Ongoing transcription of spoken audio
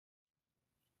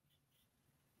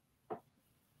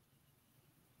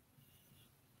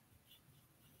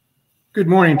Good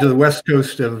morning to the West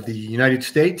Coast of the United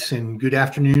States, and good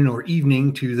afternoon or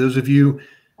evening to those of you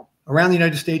around the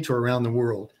United States or around the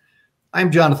world. I'm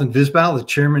Jonathan Visbal, the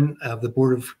chairman of the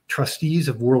Board of Trustees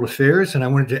of World Affairs, and I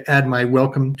wanted to add my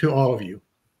welcome to all of you.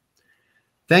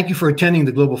 Thank you for attending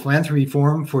the Global Philanthropy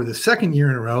Forum for the second year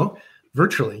in a row,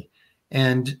 virtually.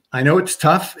 And I know it's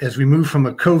tough as we move from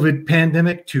a COVID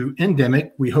pandemic to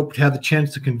endemic. We hope to have the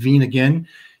chance to convene again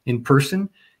in person.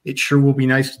 It sure will be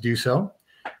nice to do so.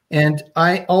 And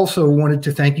I also wanted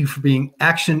to thank you for being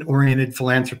action-oriented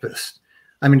philanthropists.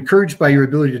 I'm encouraged by your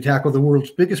ability to tackle the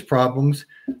world's biggest problems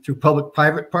through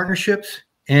public-private partnerships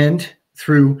and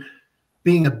through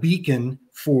being a beacon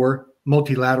for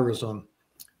multilateralism.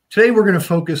 Today, we're going to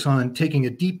focus on taking a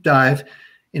deep dive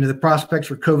into the prospects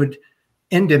for COVID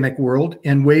endemic world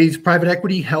and ways private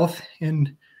equity, health,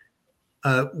 and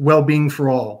well-being for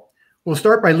all. We'll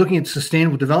start by looking at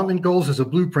sustainable development goals as a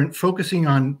blueprint, focusing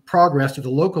on progress at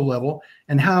the local level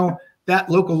and how that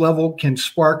local level can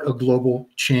spark a global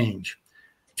change.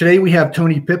 Today, we have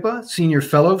Tony PIPA, Senior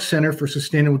Fellow, Center for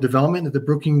Sustainable Development at the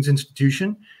Brookings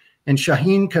Institution, and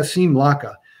SHAHEEN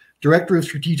KASSIM-LAKHA, Director of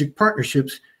Strategic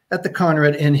Partnerships at the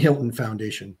Conrad and Hilton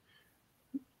Foundation.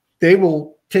 They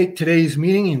will take today's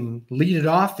meeting and lead it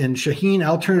off. And Shaheen,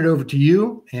 I'll turn it over to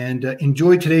you, and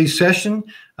enjoy today's session.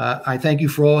 I thank you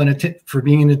for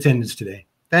being in attendance today.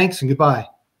 Thanks and goodbye.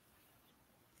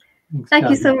 Thank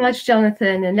you so much,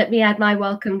 Jonathan. And let me add my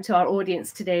welcome to our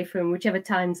audience today from whichever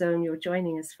time zone you're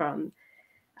joining us from.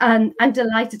 I'm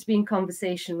delighted to be in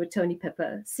conversation with Tony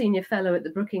PIPA, Senior Fellow at the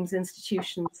Brookings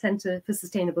Institution Center for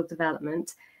Sustainable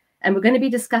Development. And we're going to be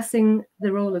discussing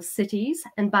the role of cities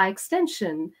and, by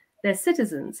extension, their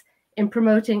citizens in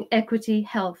promoting equity,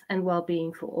 health, and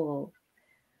well-being for all.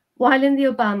 While in the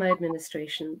Obama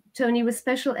administration, Tony was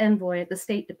Special Envoy at the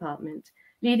State Department,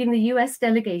 leading the US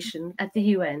delegation at the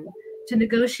UN to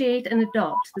negotiate and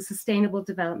adopt the Sustainable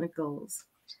Development Goals.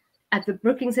 At the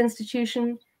Brookings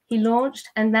Institution, he launched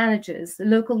and manages the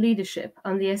local leadership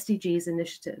on the SDGs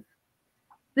initiative.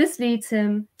 This leads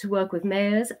him to work with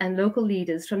mayors and local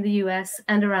leaders from the US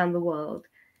and around the world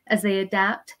as they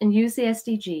adapt and use the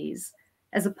SDGs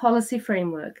as a policy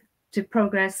framework to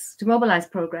mobilize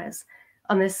progress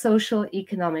on their social,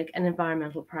 economic, and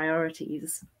environmental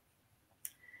priorities.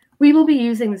 We will be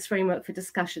using this framework for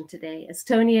discussion today as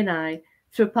Tony and I,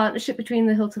 through a partnership between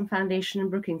the Hilton Foundation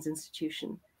and Brookings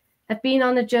Institution, have been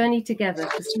on a journey together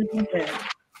for several years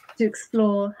to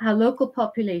explore how local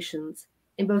populations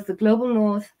in both the global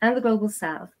north and the global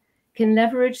south can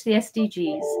leverage the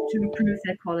SDGs to improve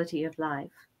their quality of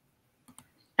life.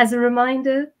 As a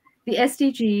reminder, the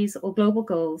SDGs, or Global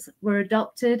Goals, were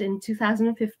adopted in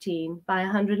 2015 by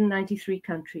 193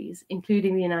 countries,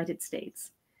 including the United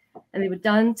States. And they were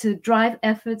done to drive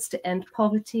efforts to end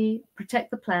poverty,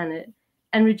 protect the planet,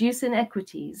 and reduce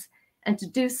inequities, and to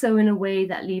do so in a way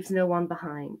that leaves no one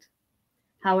behind.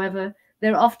 However,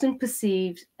 they're often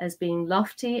perceived as being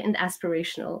lofty and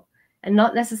aspirational, and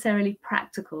not necessarily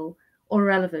practical or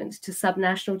relevant to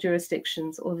subnational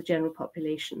jurisdictions or the general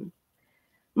population.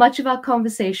 Much of our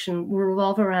conversation will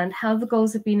revolve around how the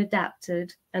goals have been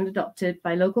adapted and adopted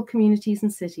by local communities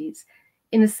and cities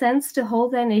in a sense to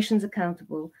hold their nations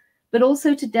accountable, but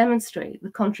also to demonstrate the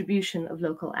contribution of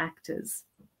local actors.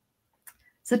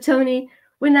 So Tony,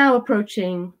 we're now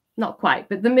approaching, not quite,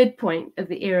 but the midpoint of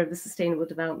the era of the Sustainable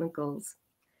Development Goals.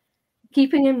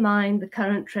 Keeping in mind the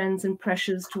current trends and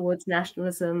pressures towards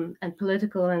nationalism and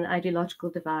political and ideological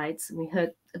divides, and we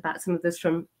heard about some of this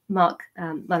from Mark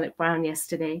Mullick-Brown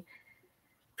yesterday.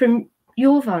 From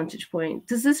your vantage point,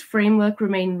 does this framework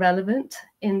remain relevant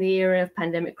in the era of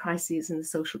pandemic crises and the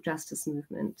social justice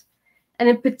movement? And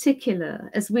in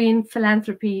particular, as we in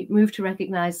philanthropy move to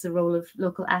recognize the role of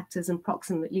local actors and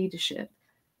proximate leadership,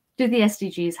 do the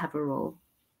SDGs have a role?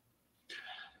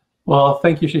 Well,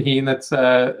 thank you, Shaheen. That's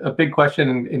a big question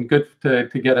and good to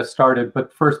get us started.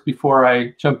 But first, before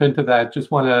I jump into that, just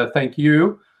want to thank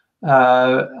you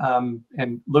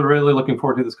and really looking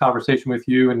forward to this conversation with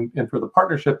you and for the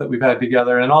partnership that we've had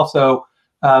together. And also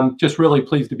just really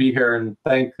pleased to be here and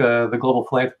thank the Global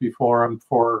Philanthropy Forum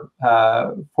for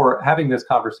having this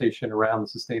conversation around the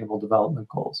Sustainable Development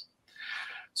Goals.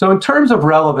 So in terms of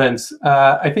relevance,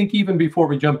 I think even before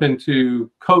we jump into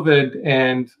COVID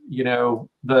and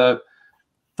the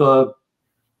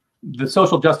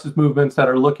social justice movements that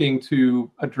are looking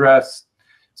to address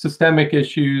systemic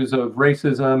issues of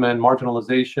racism and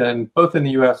marginalization, both in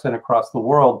the US and across the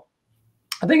world,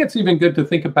 I think it's even good to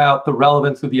think about the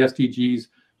relevance of the SDGs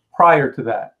prior to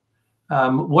that.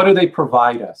 What do they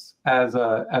provide us as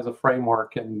a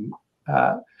framework? And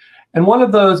one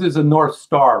of those is a North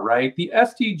Star, right? The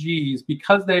SDGs,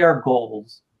 because they are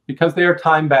goals, because they are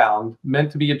time-bound,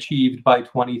 meant to be achieved by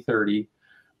 2030,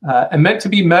 and meant to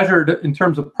be measured in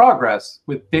terms of progress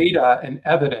with data and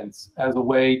evidence as a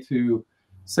way to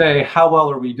say, how well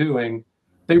are we doing?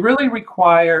 They really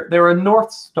require, they're a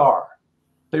North Star.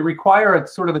 They require a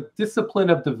sort of a discipline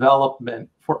of development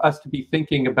for us to be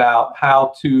thinking about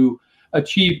how to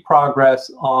achieve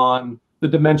progress on the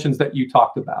dimensions that you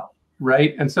talked about,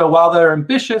 right? And so while they're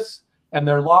ambitious and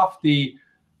they're lofty,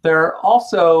 they're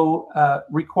also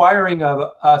requiring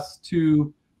of us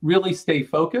to really stay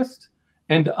focused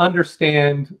and to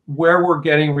understand where we're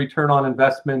getting return on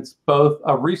investments, both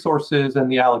of resources and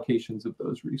the allocations of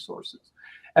those resources.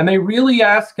 And they really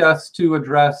ask us to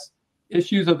address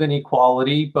issues of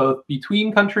inequality, both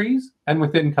between countries and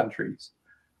within countries.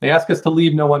 They ask us to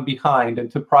leave no one behind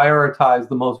and to prioritize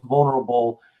the most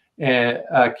vulnerable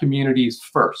communities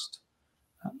first.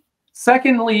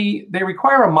 Secondly, they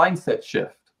require a mindset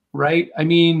shift, right? I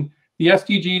mean, the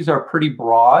SDGs are pretty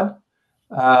broad.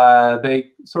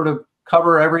 They sort of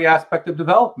cover every aspect of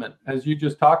development, as you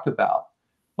just talked about.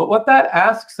 But what that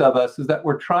asks of us is that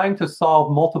we're trying to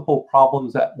solve multiple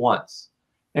problems at once.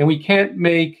 And we can't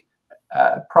make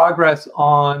progress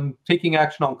on taking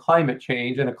action on climate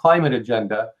change and a climate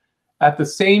agenda at the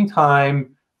same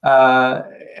time,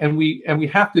 and we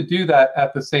have to do that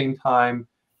at the same time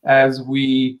as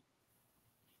we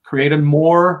create a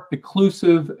more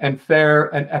inclusive and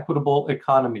fair and equitable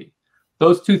economy.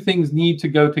 Those two things need to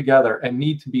go together and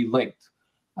need to be linked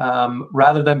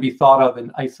rather than be thought of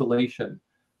in isolation.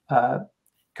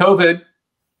 COVID,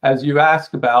 as you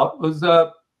asked about, was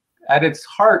at its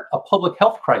heart a public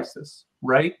health crisis,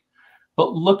 right?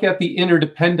 But look at the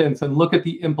interdependence and look at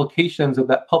the implications of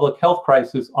that public health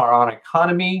crisis on our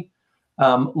economy.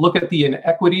 Look at the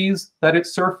inequities that it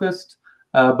surfaced,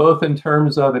 both in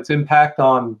terms of its impact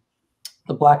on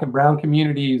the Black and Brown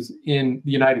communities in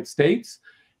the United States,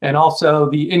 and also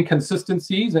the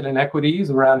inconsistencies and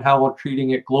inequities around how we're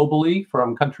treating it globally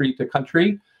from country to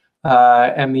country,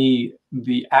 and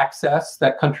the access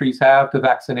that countries have to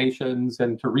vaccinations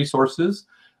and to resources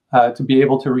to be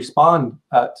able to respond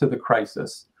to the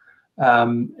crisis.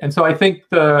 And so I think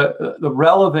the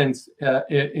relevance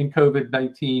in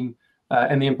COVID-19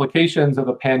 and the implications of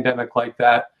a pandemic like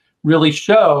that really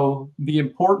show the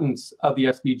importance of the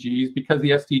SDGs, because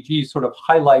the SDGs sort of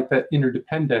highlight that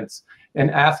interdependence and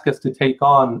ask us to take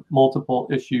on multiple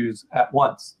issues at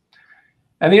once.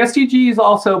 And the SDGs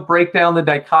also break down the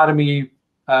dichotomy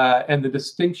and the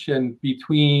distinction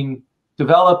between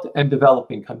developed and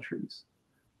developing countries,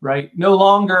 right? No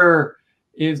longer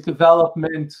is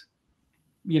development,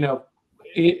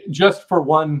 just for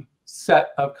one set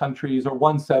of countries or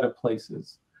one set of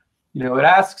places. It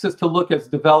asks us to look at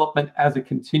development as a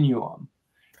continuum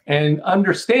and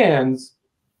understands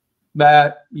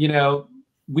that,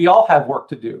 we all have work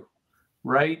to do,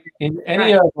 right? In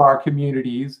any of our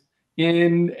communities,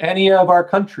 in any of our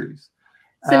countries.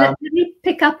 So let me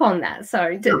pick up on that.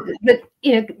 Sorry, but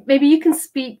maybe you can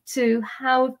speak to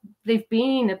how they've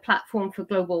been a platform for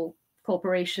global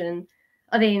cooperation.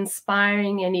 Are they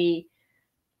inspiring any,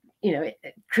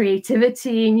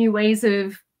 creativity, new ways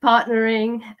of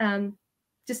partnering?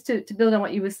 Just to build on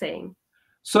what you were saying.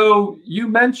 So you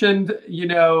mentioned,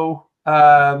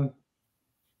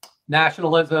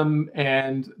 nationalism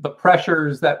and the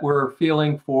pressures that we're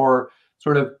feeling for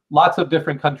sort of lots of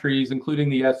different countries, including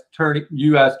the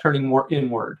U.S. turning more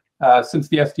inward since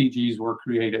the SDGs were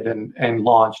created and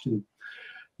launched and,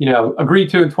 agreed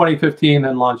to in 2015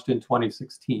 and launched in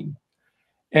 2016.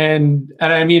 And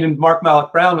I mean, and Mark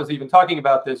Malloch Brown was even talking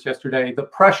about this yesterday, the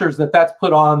pressures that's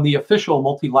put on the official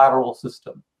multilateral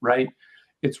system, right?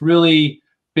 It's really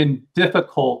been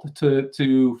difficult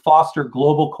to foster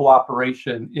global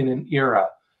cooperation in an era.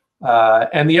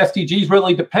 And the SDGs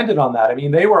really depended on that. I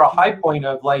mean, they were a high point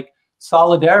of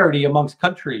solidarity amongst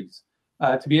countries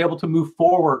to be able to move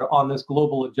forward on this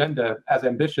global agenda, as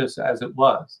ambitious as it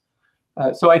was.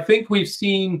 So I think we've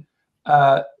seen,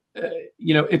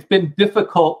 it's been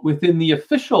difficult within the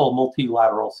official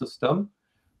multilateral system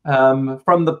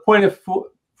from the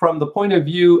point of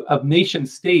view of nation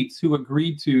states who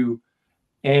agreed to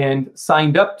and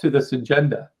signed up to this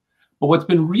agenda. But what's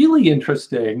been really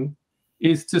interesting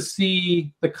is to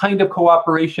see the kind of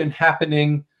cooperation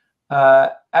happening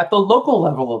at the local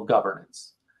level of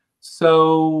governance.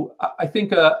 So I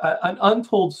think an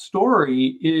untold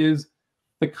story is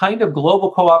the kind of global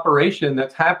cooperation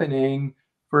that's happening,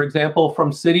 for example,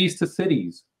 from cities to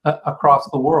cities across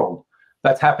the world.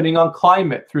 That's happening on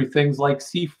climate through things like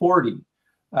C40,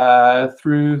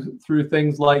 through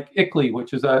things like ICLEI,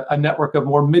 which is a network of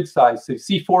more mid-sized cities.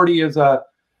 C40 is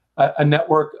a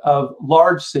network of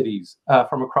large cities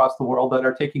from across the world that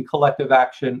are taking collective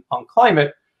action on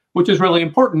climate, which is really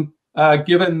important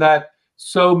given that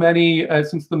so many,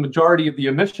 since the majority of the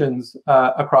emissions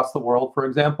across the world, for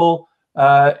example,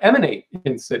 emanate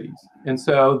in cities. And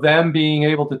so them being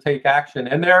able to take action,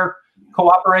 and they're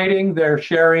cooperating, they're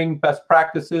sharing best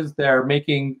practices, they're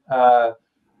making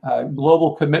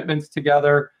global commitments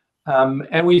together.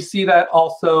 And we see that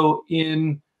also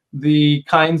in the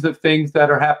kinds of things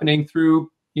that are happening through,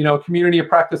 community of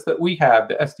practice that we have,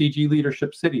 the SDG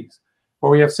leadership cities,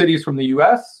 where we have cities from the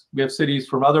US, we have cities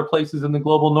from other places in the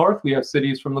global north, we have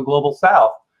cities from the global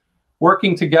south,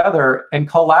 working together and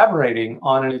collaborating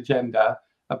on an agenda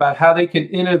about how they can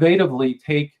innovatively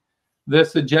take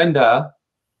this agenda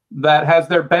that has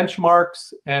their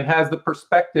benchmarks and has the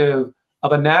perspective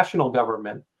of a national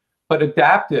government, but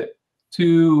adapt it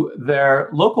to their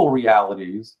local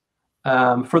realities,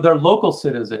 for their local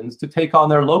citizens to take on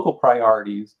their local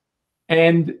priorities,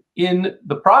 and in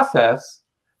the process,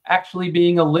 actually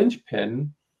being a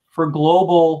linchpin for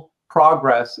global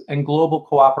progress and global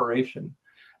cooperation.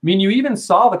 I mean, you even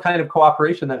saw the kind of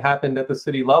cooperation that happened at the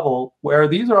city level, where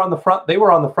they were on the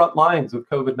front lines of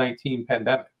COVID-19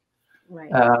 pandemic.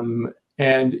 Right.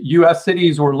 And US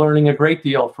cities were learning a great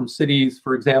deal from cities,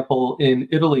 for example, in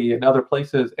Italy and other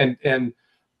places, and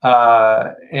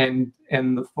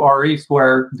the Far East,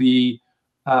 where the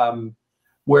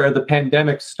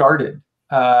pandemic started.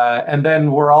 And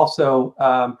then we're also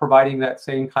providing that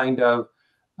same kind of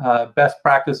best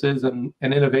practices and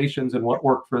innovations and what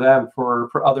worked for them for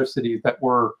other cities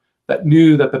that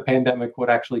knew that the pandemic would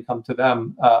actually come to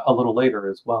them a little later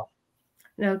as well.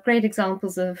 Great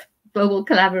examples of global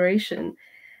collaboration.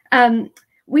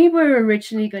 We were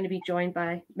originally going to be joined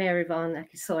by Mayor Yvonne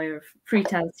Aki-Sawyer of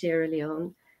Freetown, Sierra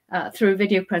Leone, through a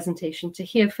video presentation to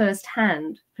hear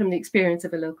firsthand from the experience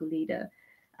of a local leader.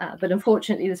 But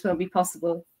unfortunately, this won't be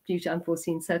possible due to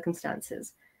unforeseen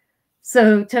circumstances.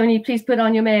 So, Tony, please put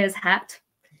on your mayor's hat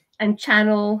and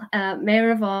channel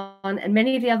Mayor Yvonne and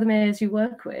many of the other mayors you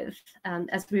work with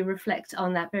as we reflect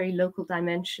on that very local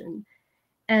dimension.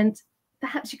 And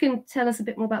perhaps you can tell us a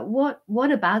bit more about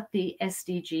what about the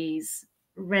SDGs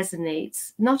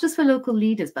resonates, not just for local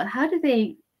leaders, but how do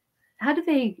they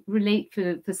relate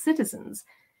for citizens?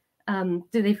 Do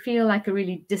they feel like a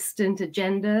really distant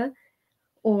agenda,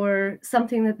 or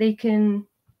something that they can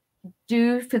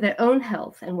do for their own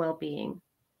health and well-being?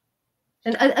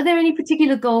 And are there any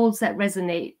particular goals that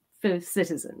resonate for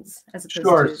citizens as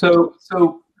opposed to?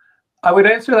 So I would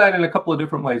answer that in a couple of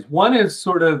different ways. One is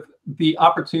sort of the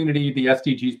opportunity the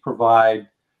SDGs provide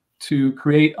to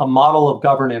create a model of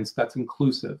governance that's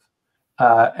inclusive.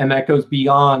 And that goes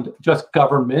beyond just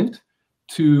government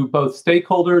to both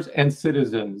stakeholders and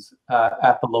citizens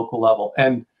at the local level.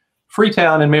 And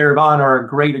Freetown and Mayor Yvonne are a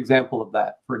great example of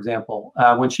that. For example,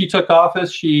 when she took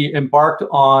office, she embarked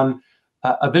on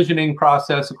a visioning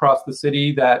process across the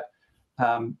city that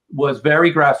was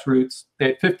very grassroots. They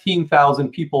had 15,000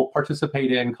 people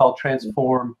participate in, called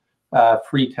Transform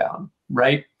Freetown,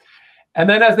 right? And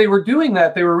then as they were doing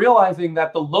that, they were realizing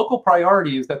that the local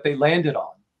priorities that they landed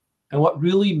on and what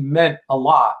really meant a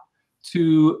lot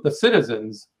to the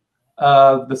citizens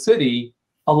of the city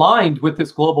aligned with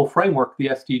this global framework, the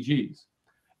SDGs.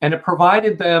 And it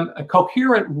provided them a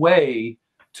coherent way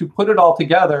to put it all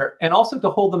together and also to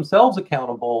hold themselves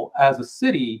accountable as a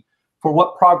city for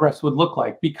what progress would look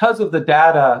like because of the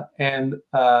data and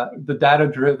the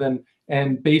data-driven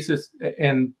and basis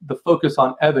and the focus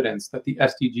on evidence that the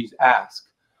SDGs ask.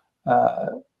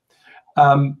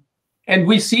 And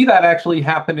we see that actually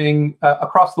happening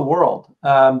across the world.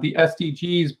 The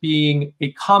SDGs being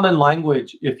a common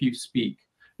language, if you speak,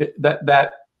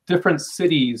 that different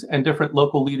cities and different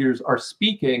local leaders are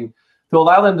speaking to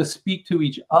allow them to speak to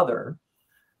each other,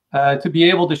 to be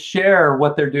able to share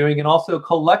what they're doing and also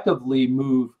collectively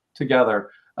move together.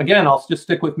 Again, I'll just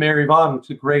stick with Mayor Yvonne, which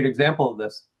is a great example of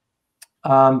this.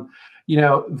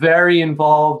 Very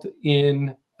involved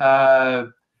in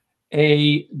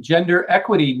a gender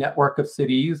equity network of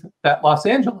cities that Los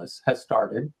Angeles has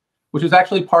started, which is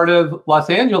actually part of Los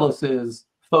Angeles's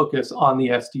focus on the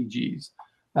SDGs.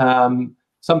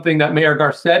 Something that Mayor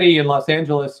Garcetti in Los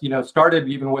Angeles, started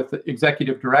even with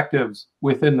executive directives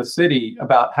within the city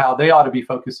about how they ought to be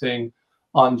focusing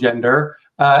on gender,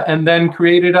 and then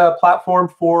created a platform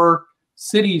for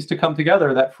cities to come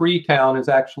together that Freetown is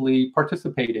actually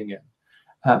participating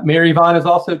in. Mayor Yvonne is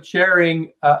also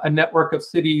chairing a network of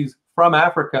cities from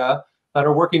Africa that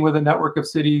are working with a network of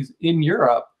cities in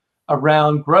Europe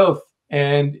around growth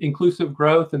and inclusive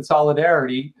growth and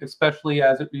solidarity, especially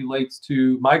as it relates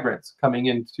to migrants coming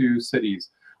into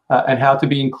cities. and how to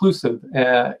be inclusive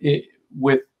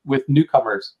with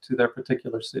newcomers to their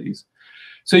particular cities.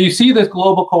 So you see this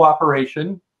global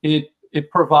cooperation. It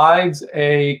provides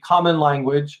a common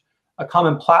language, a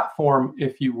common platform,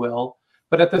 if you will,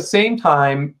 but at the same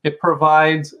time, it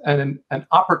provides an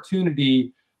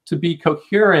opportunity to be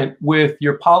coherent with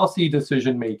your policy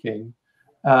decision-making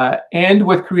and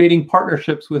with creating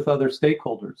partnerships with other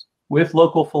stakeholders, with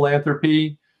local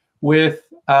philanthropy, with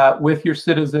your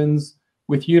citizens,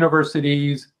 with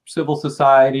universities, civil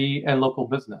society, and local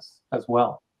business as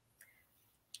well.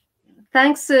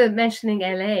 Thanks for mentioning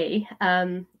LA.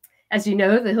 As you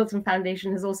know, the Hilton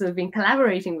Foundation has also been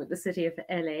collaborating with the City of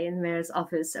LA and the Mayor's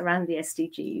Office around the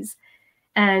SDGs.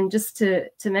 And just to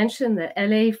mention that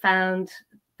LA found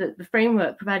that the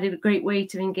framework provided a great way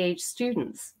to engage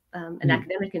students and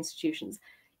academic institutions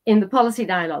in the policy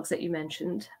dialogues that you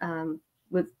mentioned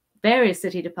with various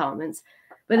city departments,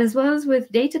 but as well as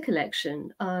with data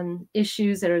collection on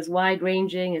issues that are as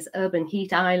wide-ranging as urban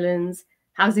heat islands,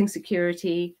 housing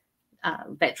security,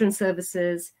 veteran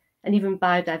services, and even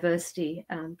biodiversity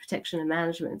protection and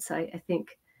management. So I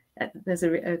think those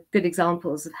are good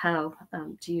examples of how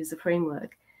to use the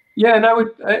framework. Yeah, and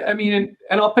I mean,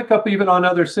 and I'll pick up even on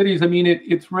other cities. I mean,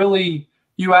 it's really,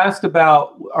 you asked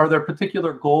about, are there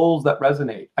particular goals that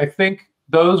resonate? I think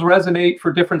those resonate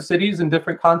for different cities in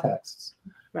different contexts.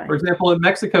 Right. For example, in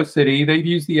Mexico City, they've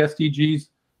used the SDGs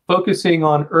focusing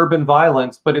on urban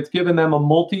violence, but it's given them a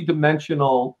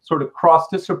multi-dimensional sort of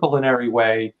cross-disciplinary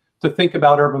way to think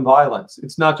about urban violence.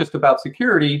 It's not just about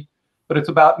security, but it's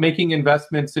about making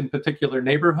investments in particular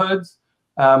neighborhoods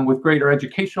with greater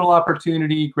educational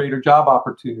opportunity, greater job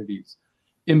opportunities.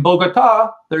 In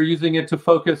Bogota, they're using it to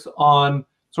focus on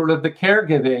sort of the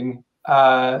caregiving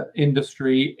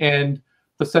industry and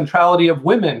the centrality of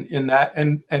women in that,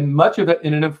 and much of it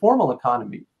in an informal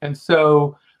economy. And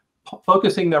so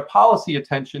focusing their policy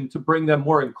attention to bring them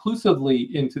more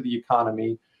inclusively into the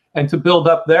economy and to build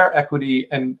up their equity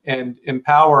and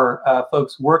empower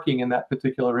folks working in that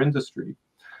particular industry.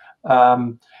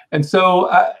 And so,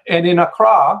 and in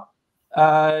Accra,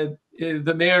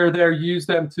 the mayor there used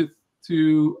them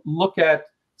to look at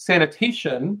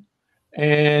sanitation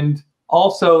and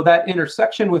also that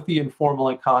intersection with the informal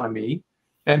economy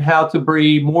and how to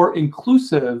be more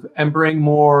inclusive and bring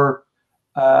more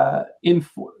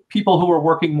people who are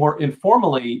working more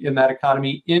informally in that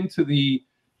economy into the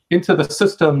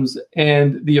systems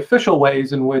and the official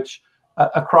ways in which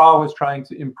Accra was trying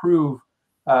to improve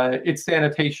its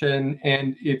sanitation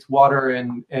and its water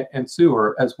and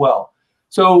sewer as well.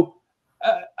 So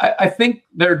I think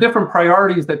there are different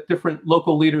priorities that different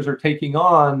local leaders are taking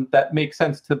on that make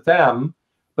sense to them,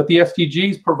 but the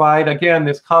SDGs provide, again,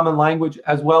 this common language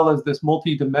as well as this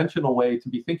multi-dimensional way to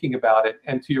be thinking about it.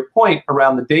 And to your point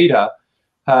around the data,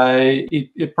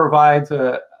 it provides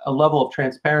a level of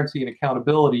transparency and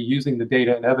accountability using the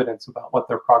data and evidence about what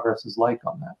their progress is like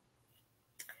on that.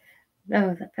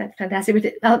 Oh, that's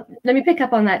fantastic. Let me pick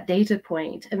up on that data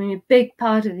point. I mean, a big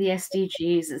part of the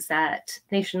SDGs is that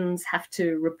nations have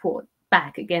to report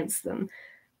back against them,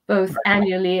 both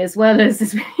annually as well as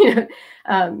to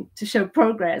show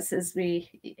progress as we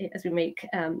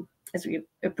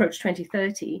approach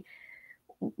 2030.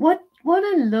 What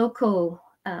are local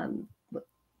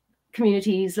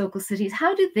communities, local cities?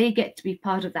 How do they get to be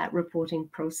part of that reporting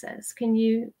process? Can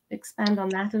you expand on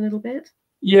that a little bit?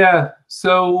 Yeah,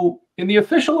 so in the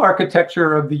official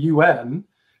architecture of the UN,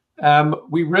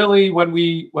 we really, when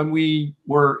we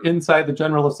were inside the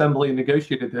General Assembly and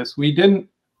negotiated this, we didn't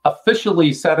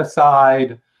officially set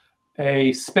aside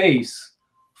a space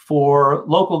for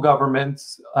local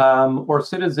governments or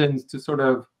citizens to sort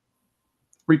of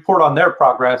report on their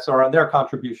progress or on their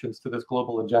contributions to this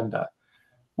global agenda.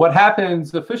 What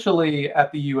happens officially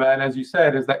at the UN, as you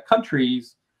said, is that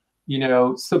countries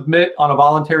submit on a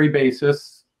voluntary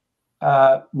basis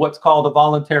what's called a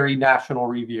voluntary national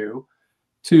review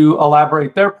to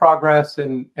elaborate their progress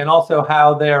and also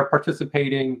how they're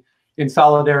participating in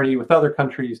solidarity with other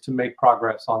countries to make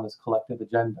progress on this collective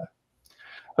agenda.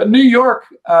 But New York,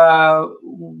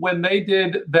 when they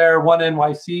did their One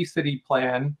NYC city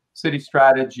plan, city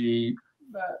strategy,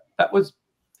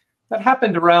 that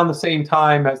happened around the same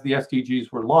time as the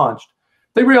SDGs were launched.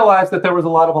 They realized that there was a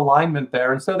lot of alignment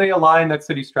there, and so they aligned that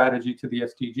city strategy to the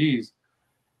SDGs.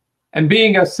 And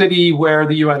being a city where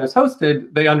the UN is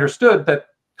hosted, they understood that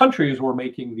countries were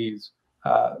making these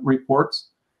reports.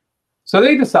 So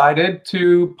they decided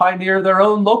to pioneer their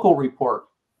own local report,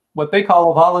 what they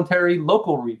call a voluntary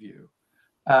local review,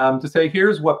 to say,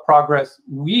 here's what progress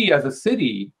we as a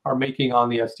city are making on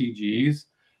the SDGs,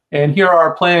 and here are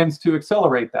our plans to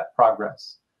accelerate that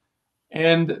progress.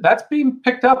 And that's being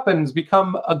picked up and has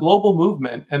become a global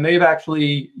movement. And they've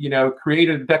actually,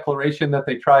 created a declaration that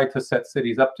they try to set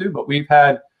cities up to. But we've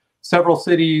had several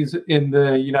cities in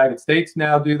the United States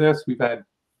now do this. We've had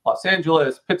Los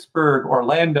Angeles, Pittsburgh,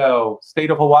 Orlando,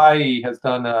 state of Hawaii has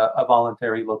done a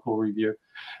voluntary local review.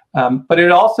 But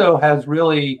it also has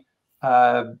really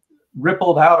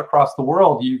rippled out across the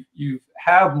world. You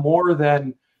have more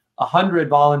than 100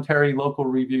 voluntary local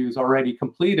reviews already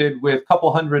completed, with a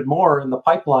couple hundred more in the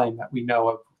pipeline that we know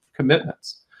of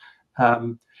commitments.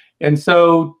 And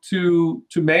so to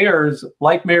mayors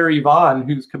like Mayor Yvonne,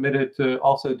 who's committed to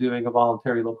also doing a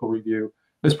voluntary local review,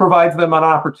 this provides them an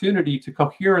opportunity to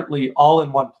coherently, all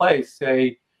in one place,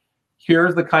 say,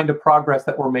 here's the kind of progress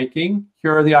that we're making,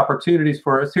 here are the opportunities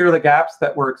for us, here are the gaps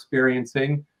that we're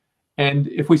experiencing, and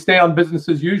if we stay on business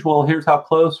as usual, here's how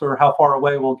close or how far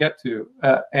away we'll get to.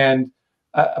 And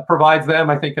provides them,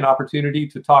 I think, an opportunity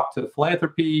to talk to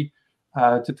philanthropy,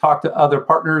 to talk to other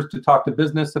partners, to talk to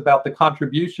business about the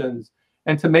contributions,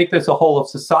 and to make this a whole of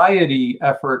society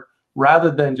effort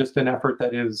rather than just an effort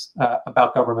that is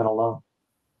about government alone.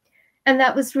 And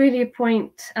that was really a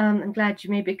point I'm glad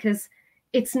you made, because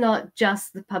it's not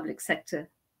just the public sector,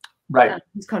 right,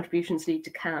 whose contributions need to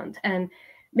count. And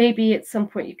maybe at some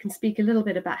point you can speak a little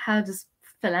bit about how does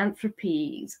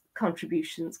philanthropy's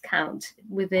contributions count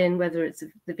within, whether it's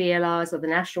the VLRs or the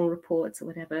national reports or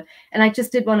whatever. And I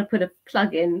just did want to put a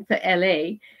plug in for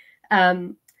LA,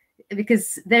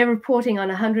 because they're reporting on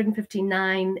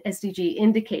 159 SDG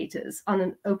indicators on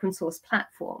an open source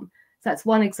platform. So that's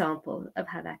one example of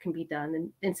how that can be done. And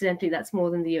incidentally, that's more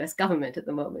than the US government at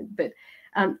the moment. But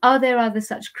are there other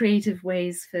such creative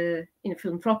ways for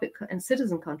philanthropic and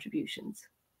citizen contributions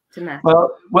to matter?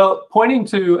 Well, pointing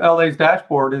to LA's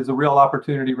dashboard is a real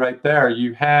opportunity right there.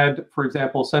 You had, for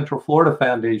example, Central Florida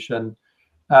Foundation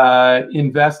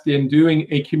invest in doing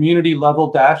a community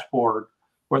level dashboard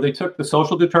where they took the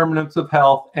social determinants of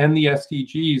health and the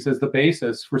SDGs as the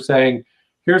basis for saying,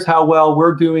 here's how well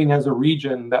we're doing as a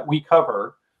region that we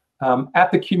cover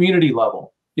at the community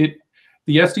level.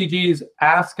 The SDGs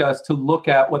ask us to look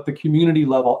at what the community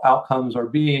level outcomes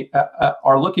are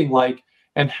looking like,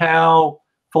 and how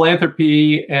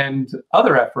philanthropy and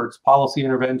other efforts, policy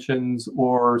interventions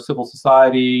or civil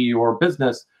society or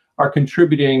business, are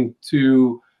contributing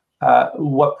to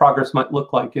what progress might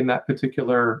look like in that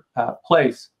particular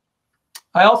place.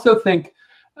 I also think,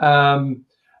 at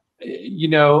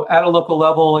a local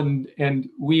level, and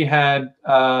we had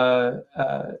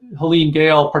Helene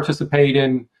Gale participate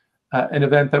in an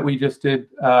event that we just did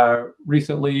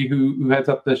recently, who heads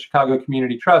up the Chicago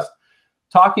Community Trust,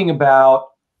 talking about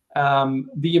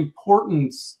the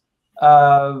importance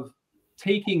of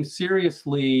taking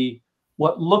seriously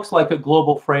what looks like a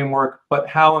global framework, but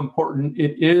how important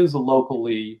it is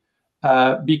locally,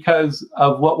 because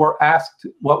of what we're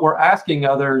asking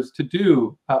others to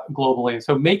do globally. And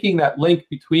so making that link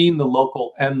between the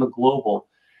local and the global,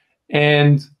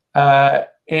 and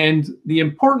the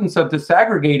importance of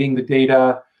disaggregating the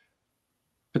data,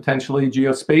 potentially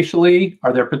geospatially.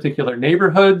 Are there particular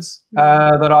neighborhoods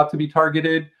that ought to be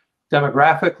targeted?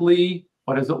 Demographically,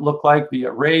 what does it look like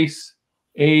via race,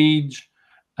 age,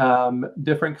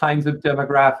 different kinds of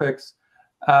demographics,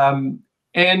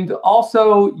 and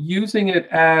also using it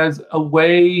as a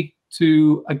way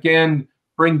to, again,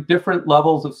 bring different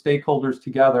levels of stakeholders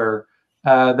together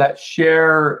that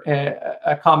share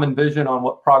a common vision on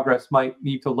what progress might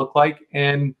need to look like,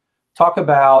 and talk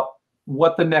about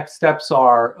what the next steps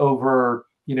are over,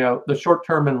 the short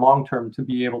term and long term to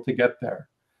be able to get there.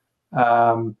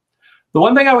 The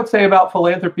one thing I would say about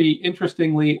philanthropy,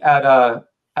 interestingly, at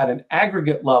an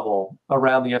aggregate level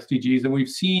around the SDGs, and we've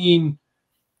seen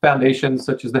foundations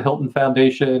such as the Hilton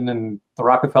Foundation and the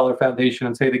Rockefeller Foundation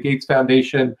and, say, the Gates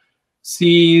Foundation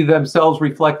see themselves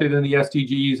reflected in the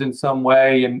SDGs in some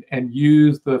way, and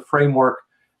use the framework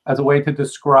as a way to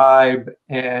describe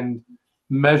and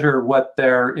measure what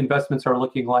their investments are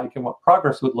looking like and what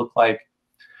progress would look like.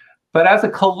 But as a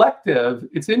collective,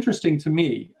 it's interesting to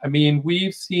me. I mean,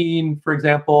 we've seen, for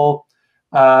example,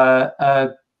 a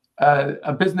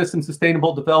Business and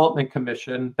Sustainable Development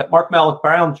Commission that Mark Malloch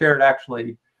Brown chaired,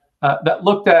 actually, that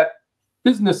looked at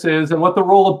businesses and what the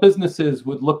role of businesses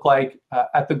would look like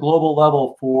at the global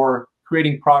level for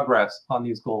creating progress on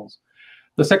these goals.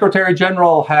 The Secretary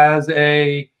General has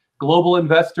a Global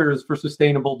Investors for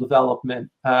Sustainable Development,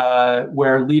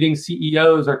 where leading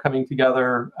CEOs are coming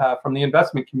together from the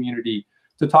investment community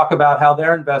to talk about how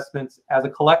their investments as a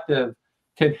collective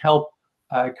can help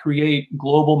create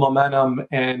global momentum,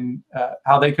 and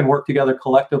how they can work together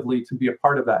collectively to be a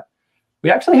part of that.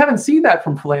 We actually haven't seen that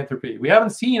from philanthropy. We haven't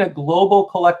seen a global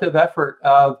collective effort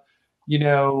of,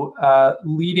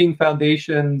 leading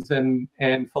foundations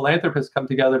and philanthropists come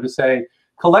together to say,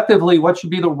 collectively, what should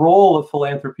be the role of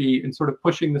philanthropy in sort of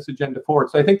pushing this agenda forward?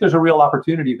 So I think there's a real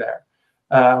opportunity there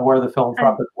where the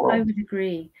philanthropic world. I would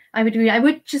agree. I would agree. I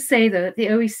would just say, though, that the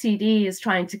OECD is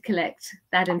trying to collect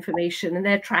that information, and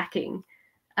they're tracking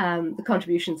the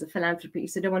contributions of philanthropy.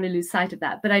 So I don't want to lose sight of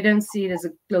that. But I don't see it as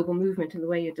a global movement in the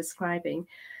way you're describing.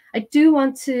 I do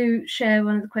want to share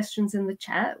one of the questions in the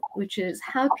chat, which is,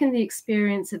 how can the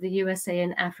experience of the USA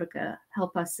and Africa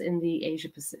help us in the Asia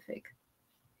Pacific?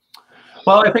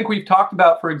 Well, I think we've talked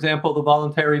about, for example, the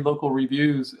voluntary local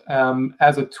reviews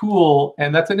as a tool,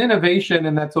 and that's an innovation,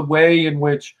 and that's a way in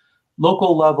which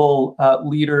local level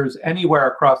leaders anywhere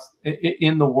across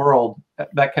in the world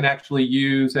that can actually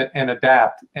use and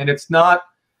adapt. And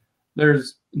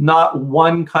there's not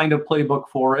one kind of playbook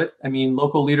for it. I mean,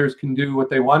 local leaders can do what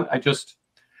they want. I just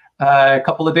a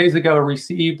couple of days ago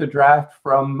received a draft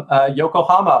from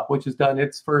Yokohama, which has done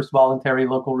its first voluntary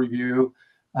local review.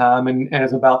 And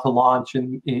is about to launch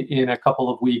in a couple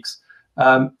of weeks.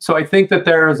 So I think that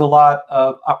there is a lot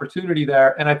of opportunity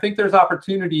there. And I think there's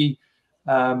opportunity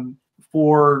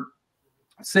for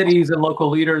cities and local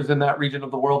leaders in that region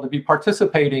of the world to be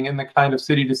participating in the kind of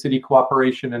city-to-city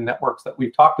cooperation and networks that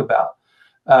we've talked about,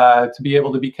 to be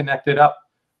able to be connected up.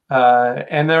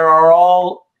 And there are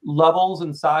all levels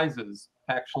and sizes,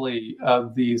 actually,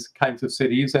 of these kinds of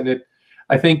cities. And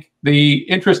I think the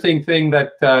interesting thing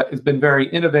that has been very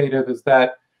innovative is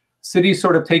that cities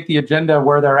sort of take the agenda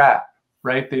where they're at,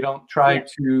 right? They don't try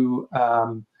to,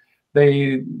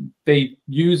 they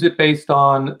use it based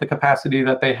on the capacity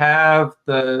that they have.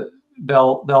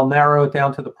 They'll narrow it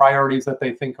down to the priorities that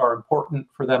they think are important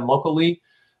for them locally.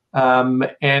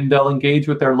 And they'll engage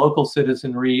with their local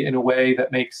citizenry in a way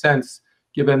that makes sense,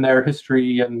 given their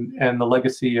history and the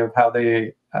legacy of how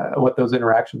what those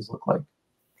interactions look like.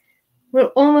 We're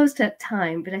almost at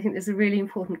time, but I think there's a really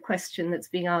important question that's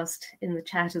being asked in the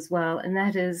chat as well, and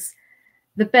that is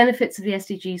the benefits of the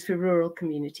SDGs for rural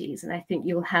communities. And I think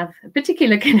you'll have a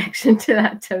particular connection to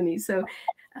that, Tony. So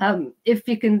if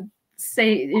you can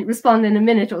respond in a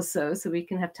minute or so we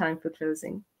can have time for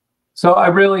closing. So I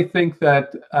really think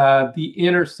that the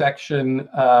intersection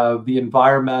of the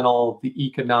environmental, the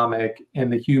economic, and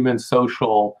the human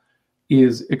social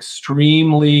is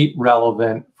extremely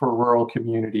relevant for rural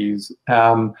communities.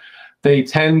 They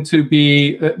tend to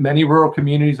be, many rural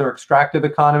communities are extractive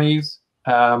economies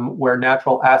where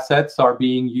natural assets are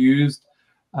being used,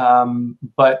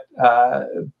 but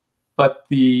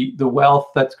the wealth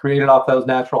that's created off those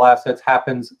natural assets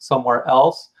happens somewhere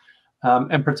else.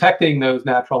 And protecting those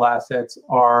natural assets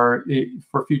for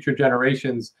future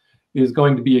generations is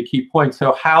going to be a key point.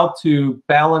 So how to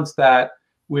balance that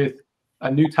with a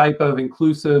new type of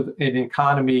inclusive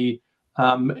economy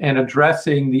and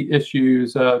addressing the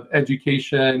issues of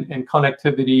education and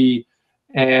connectivity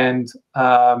and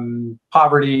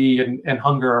poverty and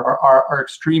hunger are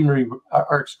extremely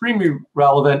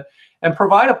relevant, and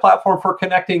provide a platform for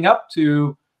connecting up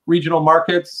to regional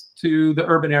markets, to the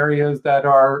urban areas that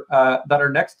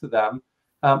are next to them.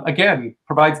 Again,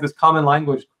 provides this common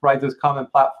language, provides this common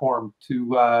platform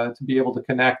to be able to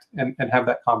connect and have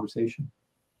that conversation.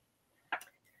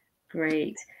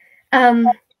 Great.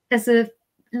 As a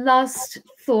last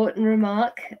thought and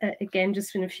remark, again,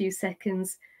 just in a few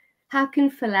seconds, how can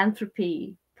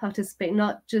philanthropy participate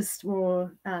not just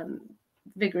more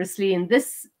vigorously in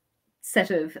this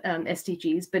set of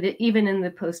SDGs, but even in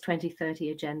the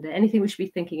post-2030 agenda? Anything we should be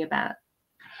thinking about?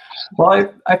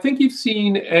 Well, I think you've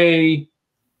seen a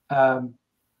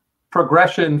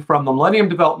progression from the Millennium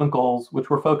Development Goals, which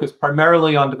were focused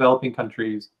primarily on developing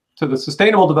countries, to the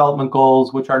Sustainable Development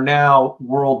Goals, which are now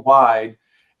worldwide.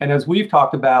 And as we've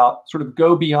talked about, sort of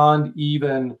go beyond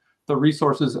even the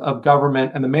resources of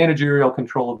government and the managerial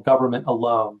control of government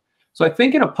alone. So I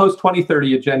think in a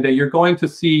post-2030 agenda, you're going to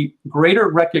see greater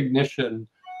recognition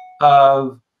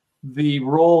of the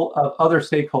role of other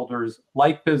stakeholders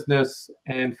like business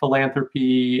and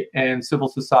philanthropy and civil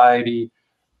society,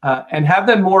 and have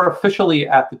them more officially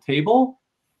at the table.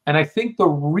 And I think the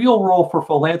real role for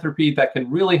philanthropy that can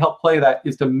really help play that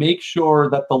is to make sure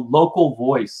that the local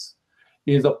voice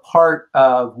is a part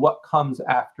of what comes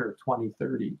after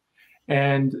 2030.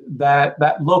 And that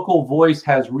local voice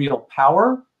has real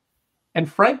power. And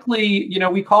frankly,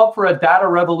 we called for a data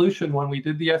revolution when we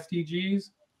did the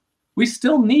SDGs. We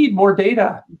still need more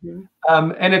data.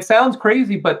 Mm-hmm. And it sounds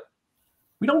crazy, but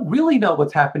we don't really know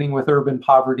what's happening with urban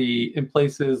poverty in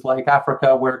places like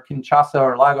Africa, where Kinshasa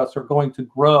or Lagos are going to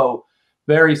grow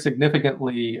very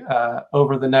significantly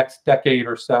over the next decade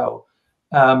or so.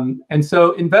 And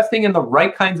so investing in the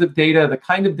right kinds of data, the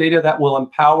kind of data that will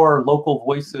empower local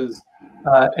voices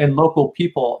and local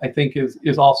people, I think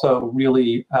is also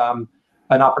really an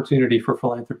opportunity for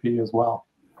philanthropy as well.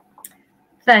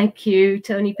 Thank you,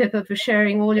 Tony Pippa, for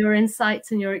sharing all your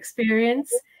insights and your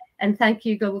experience. And thank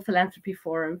you, Global Philanthropy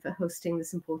Forum, for hosting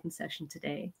this important session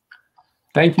today.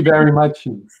 Thank you very much.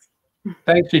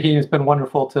 Thanks, Shaheen. It's been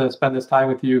wonderful to spend this time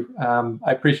with you.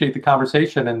 I appreciate the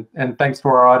conversation, and thanks to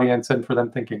our audience and for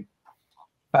them thinking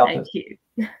about this. Thank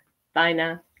you. Bye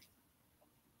now.